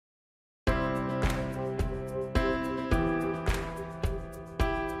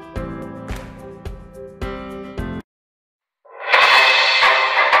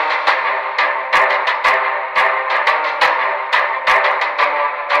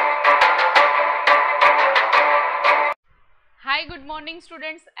morning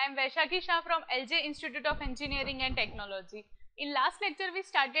students, I am Vaishakhi Shah from LJ Institute of Engineering and Technology. In last lecture we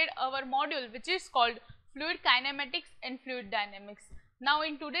started our module which is called Fluid Kinematics and Fluid Dynamics. Now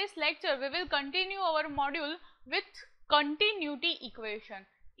in today's lecture we will continue our module with continuity equation.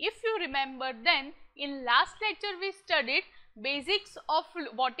 If you remember, then in last lecture we studied basics of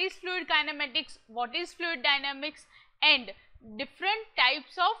what is fluid kinematics, what is fluid dynamics and different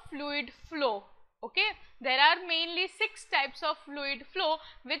types of fluid flow. Okay, there are mainly 6 types of fluid flow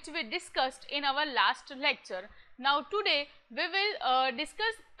which we discussed in our last lecture. Now today we will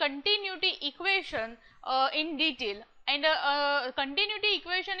discuss continuity equation in detail, and continuity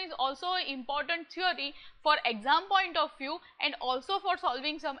equation is also an important theory for exam point of view and also for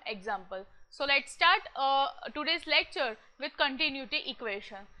solving some example. So let's start today's lecture with continuity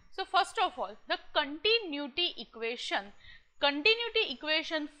equation. So first of all, the continuity equation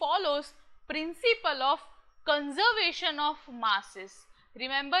follows principle of conservation of masses.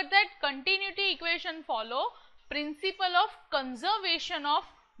 Remember that continuity equation follow principle of conservation of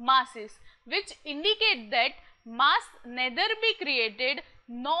masses, which indicate that mass neither be created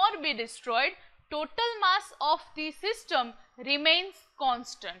nor be destroyed. Total mass of the system remains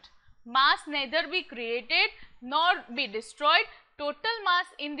constant. Mass neither be created nor be destroyed. Total mass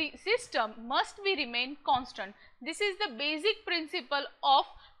in the system must be remain constant. This is the basic principle of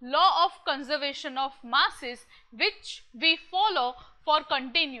law of conservation of masses which we follow for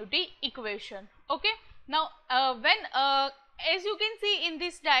continuity equation. Okay. Now as you can see in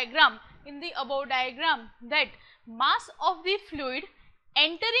this diagram, in the above diagram, that mass of the fluid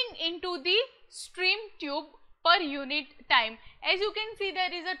entering into the stream tube per unit time. As you can see,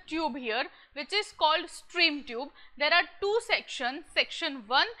 there is a tube here which is called stream tube. There are two sections, section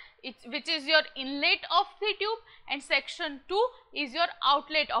 1 which is your inlet of the tube and section 2 is your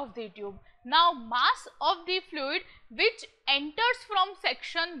outlet of the tube. Now mass of the fluid which enters from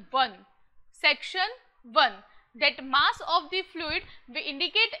section 1, that mass of the fluid we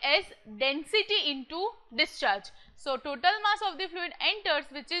indicate as density into discharge. So total mass of the fluid enters,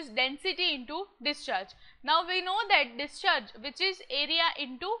 which is density into discharge. Now we know that discharge, which is area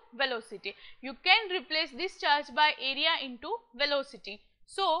into velocity. You can replace discharge by area into velocity.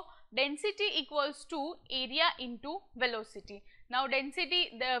 So density equals to area into velocity. Now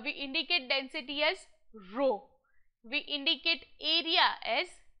density, we indicate density as rho, we indicate area as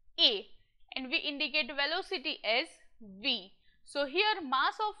A, and we indicate velocity as V. So here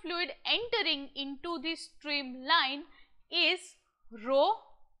mass of fluid entering into the streamline is rho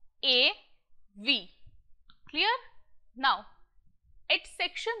A V. Clear? Now at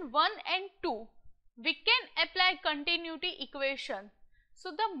section 1 and 2 we can apply continuity equation.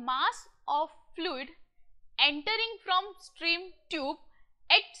 So the mass of fluid entering from stream tube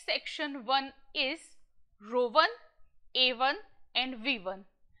at section 1 is rho 1, A1 and V1,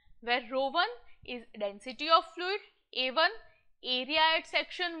 where rho 1 is density of fluid, A1 area at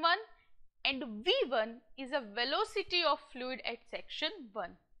section 1 and V1 is a velocity of fluid at section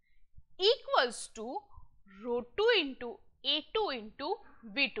 1, equals to rho 2 into A2 into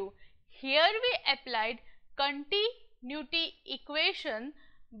V2. Here we applied continuity equation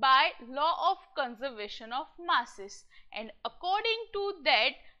by law of conservation of masses, and according to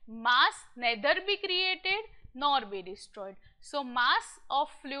that mass neither be created nor be destroyed. So mass of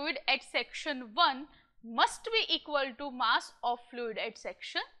fluid at section 1 must be equal to mass of fluid at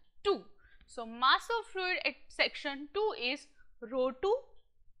section 2. So mass of fluid at section 2 is rho 2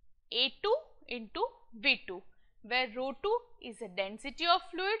 A2 into V2, where rho 2 is the density of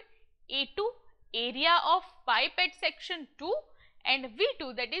fluid, A2 area of pipe at section 2 and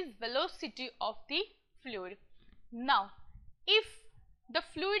V2 that is velocity of the fluid. Now if the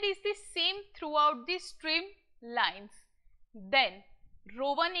fluid is the same throughout the stream lines, then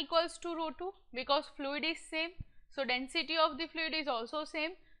rho 1 equals to rho 2 because fluid is same. So density of the fluid is also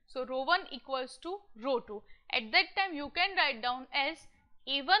same. So rho 1 equals to rho 2. At that time you can write down as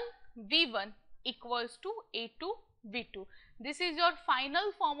A1 V1 equals to A2 V2. This is your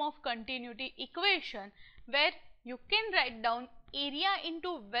final form of continuity equation, where you can write down area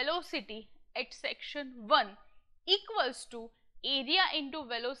into velocity at section 1 equals to area into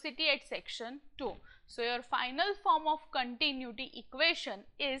velocity at section 2. So your final form of continuity equation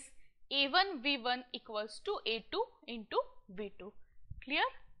is A1 V1 equals to A2 into V2. Clear?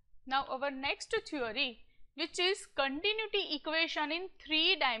 Now our next theory, which is continuity equation in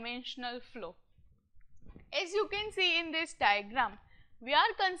 3-dimensional flow. As you can see in this diagram, we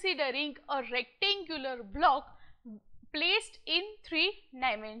are considering a rectangular block placed in 3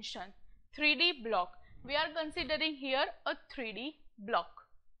 dimension, 3D block. We are considering here a 3D block.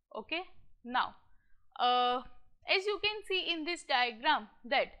 Okay. Now as you can see in this diagram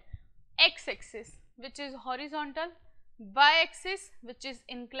that x-axis which is horizontal, y-axis which is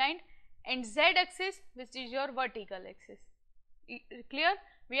inclined, and z-axis which is your vertical axis. Clear?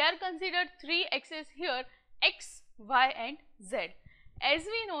 We are considered three axes here, x, y and z. As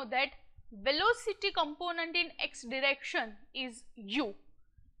we know that velocity component in x direction is u,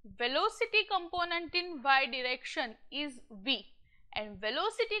 velocity component in y direction is v, and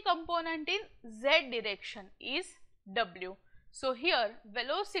velocity component in z direction is w. So here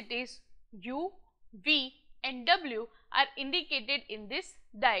velocities u, v and w are indicated in this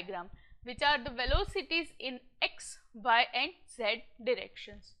diagram, which are the velocities in x, y and z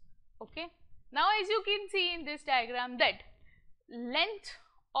directions. Okay. Now as you can see in this diagram that length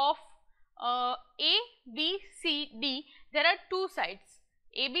of A, B, C, D, there are two sides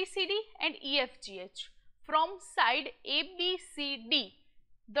A, B, C, D and E, F, G, H. From side A, B, C, D,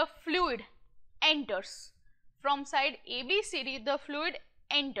 the fluid enters. From side A, B, C, D, the fluid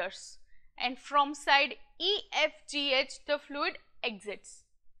enters, and from side E, F, G, H, the fluid exits.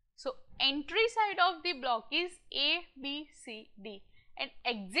 So entry side of the block is A, B, C, D, and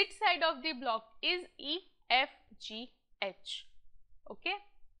exit side of the block is E, F, G, H. Okay.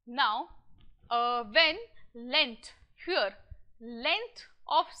 Now when length here, length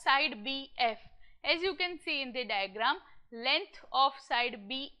of side BF, as you can see in the diagram, length of side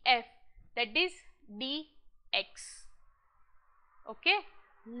BF, that is dx. Okay.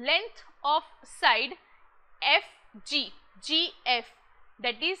 Length of side FG, GF,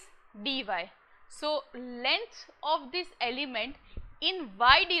 that is dy. So length of this element in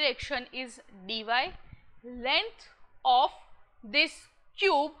y direction is dy, length of this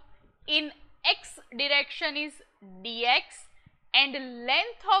cube in x direction is dx, and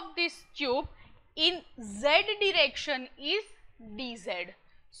length of this cube in z direction is dz.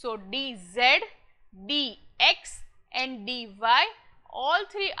 So dz, dx and dy, all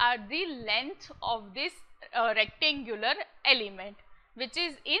three are the length of this rectangular element which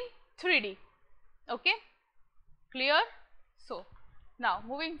is in 3D. Okay. Clear? So now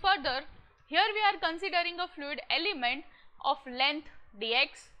moving further, here we are considering a fluid element of length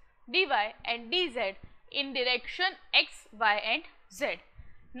dx, dy and dz in direction x, y and z.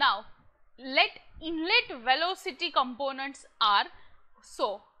 Now let inlet velocity components are,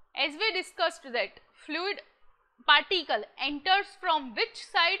 so as we discussed that fluid particle enters from which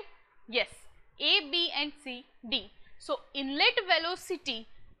side? Yes, A, B and C, D. So inlet velocity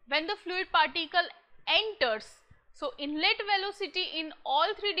when the fluid particle enters, so inlet velocity in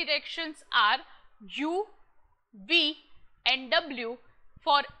all three directions are u, v and w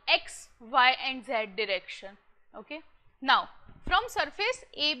for x, y and z direction. Okay. Now from surface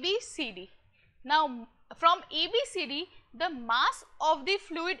ABCD, now from ABCD the mass of the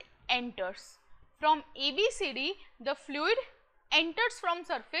fluid enters. From ABCD the fluid enters from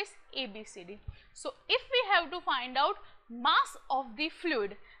surface ABCD. So if we have to find out mass of the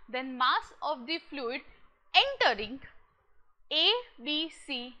fluid, then mass of the fluid entering A, B,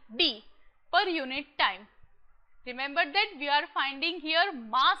 C, D per unit time. Remember that we are finding here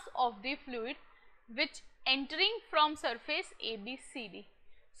mass of the fluid which entering from surface ABCD.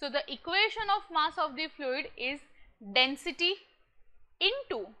 So the equation of mass of the fluid is density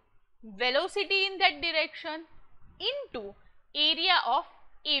into velocity in that direction into area of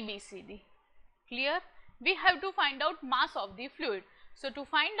ABCD. Clear? We have to find out mass of the fluid. So to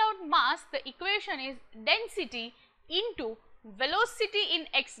find out mass, the equation is density into velocity in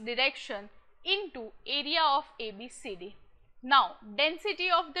x direction into area of ABCD. Now density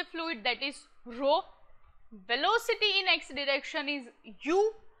of the fluid, that is rho, velocity in x direction is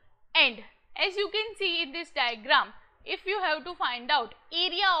u, and as you can see in this diagram, if you have to find out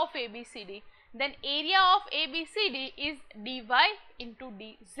area of ABCD, then area of ABCD is dy into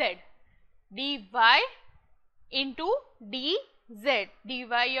dz, dy into dz,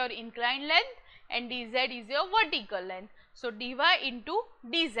 dy your inclined length and dz is your vertical length. So dy into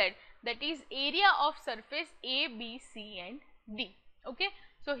dz, that is area of surface A, B, C and D. Okay.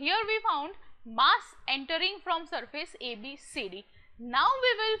 So here we found mass entering from surface A, B, C, D. Now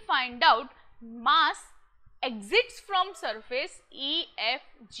we will find out mass exits from surface E, F,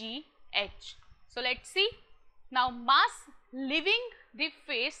 G, H. So let us see. Now mass leaving the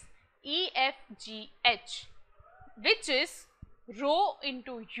face E, F, G, H, which is rho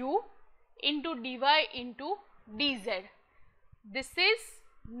into u into dy into dz. This is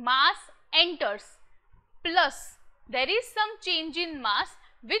mass enters plus there is some change in mass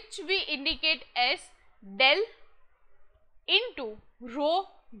which we indicate as del into rho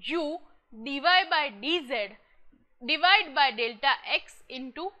u dy by dz divide by delta x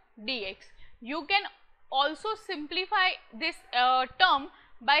into dx. You can also simplify this term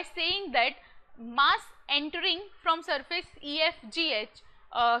by saying that mass entering from surface EFGH,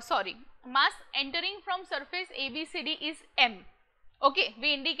 mass entering from surface ABCD is m. Okay,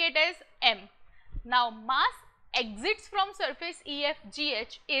 we indicate as m. Now mass exits from surface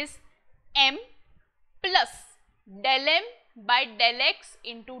EFGH is m plus del m by del x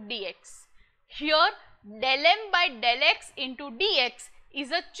into dx. Here del m by del x into dx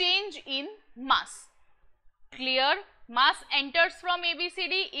is a change in mass. Clear? Mass enters from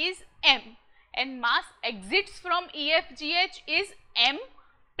ABCD is m and mass exits from EFGH is m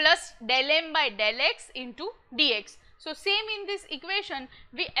plus del m by del x into dx. So same in this equation,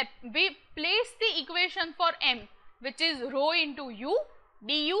 we place the equation for m, which is rho into u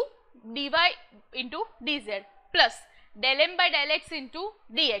du dy into dz plus del m by del x into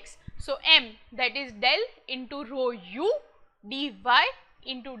dx. So m, that is del into rho u dy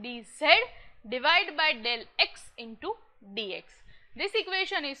into dz divided by del x into dx. This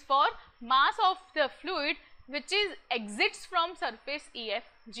equation is for mass of the fluid which is exits from surface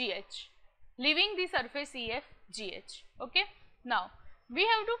EFGH, leaving the surface EFGH. Okay. Now we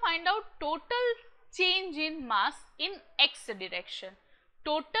have to find out total change in mass in x direction,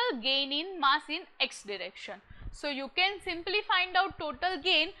 total gain in mass in x direction. So you can simply find out total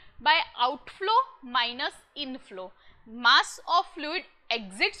gain by outflow minus inflow. Mass of fluid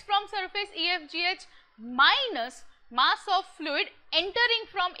exits from surface EFGH minus mass of fluid entering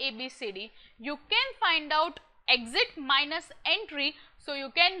from ABCD. You can find out exit minus entry, so you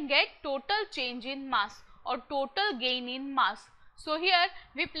can get total change in mass or total gain in mass. So here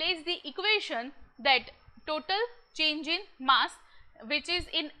we place the equation that total change in mass, which is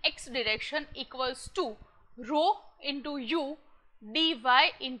in x direction, equals to rho into u dy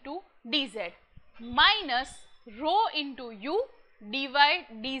into dz minus rho into u dy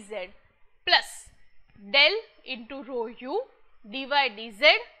dz plus del into rho u dy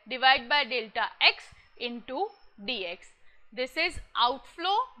dz divided by delta x into dx. This is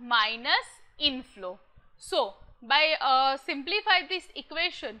outflow minus inflow. So by simplify this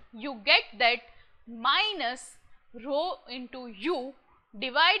equation, you get that minus rho into u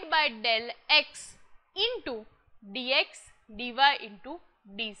divided by del x into dx dy into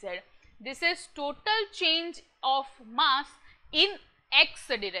dz. This is total change of mass in x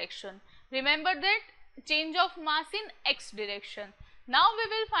direction. Remember that change of mass in x direction. Now we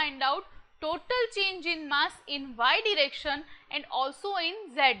will find out total change in mass in y direction and also in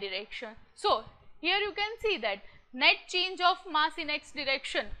z direction. So here you can see that net change of mass in x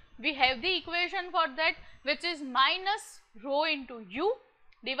direction, we have the equation for that, which is minus rho into u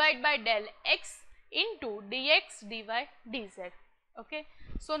divided by del x into dx dy dz. Okay.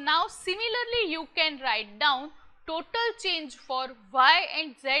 So now similarly you can write down total change for y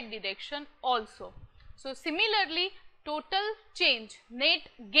and z direction also. So similarly total change, net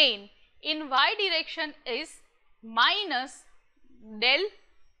gain in y direction is minus del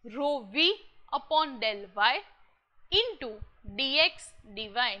rho v upon del y into dx dy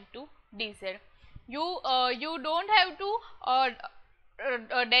into dz. You don't have to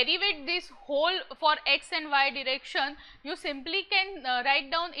derivate this whole for x and y direction. You simply can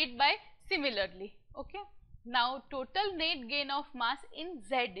write down it by similarly. Okay. Now total net gain of mass in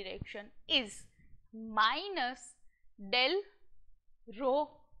z direction is minus del rho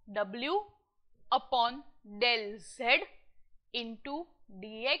w upon del z into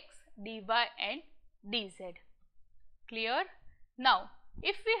dx dy and dz. Clear? Now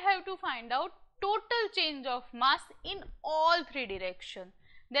if we have to find out total change of mass in all three directions,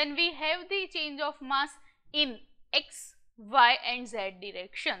 then we have the change of mass in x, y and z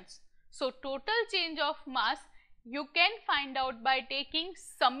directions. So total change of mass you can find out by taking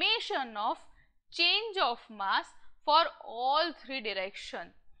summation of change of mass for all three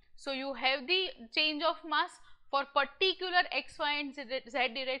directions. So you have the change of mass for particular x, y and z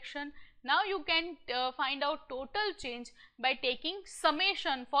direction. Now you can find out total change by taking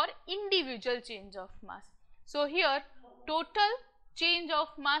summation for individual change of mass. So here total change of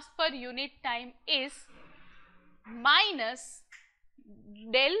mass per unit time is minus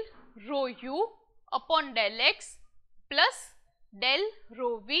del rho u upon del x plus del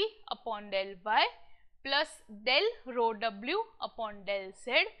rho v upon del y plus del rho w upon del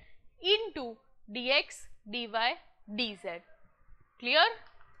z into dx dy dz. Clear?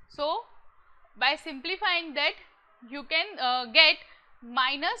 So by simplifying that you can get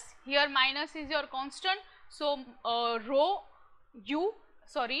minus, here minus is your constant, so del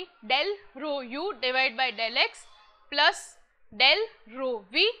rho u divided by del x plus del rho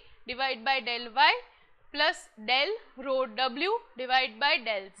v divided by del y plus del rho w divided by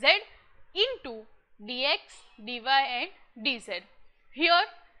del z into dx, dy and dz. Here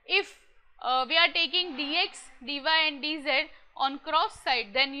if we are taking dx, dy and dz on cross side,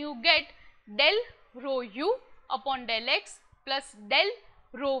 then you get del rho u upon del x plus del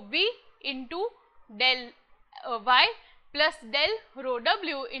rho v into del y plus del rho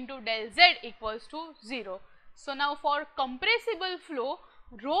w into del z equals to 0. So now for compressible flow,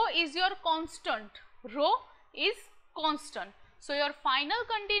 rho is your constant, rho is constant. So your final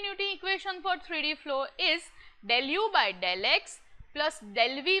continuity equation for 3D flow is del u by del x plus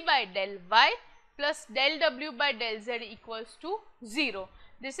del v by del y plus del w by del z equals to 0.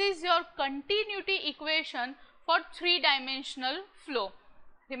 This is your continuity equation for 3-dimensional flow.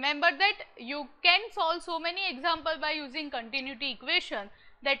 Remember that you can solve so many examples by using continuity equation,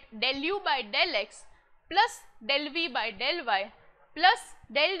 that del u by del x plus del v by del y plus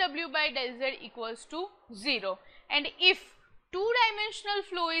del w by del z equals to 0. And if 2-dimensional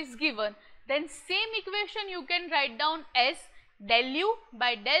flow is given, then same equation you can write down as del u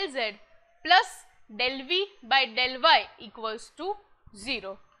by del z plus del v by del y equals to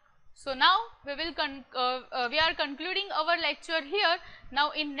 0. So now we are concluding our lecture here.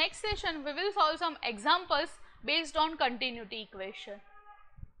 Now in next session we will solve some examples based on continuity equation.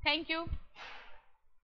 Thank you.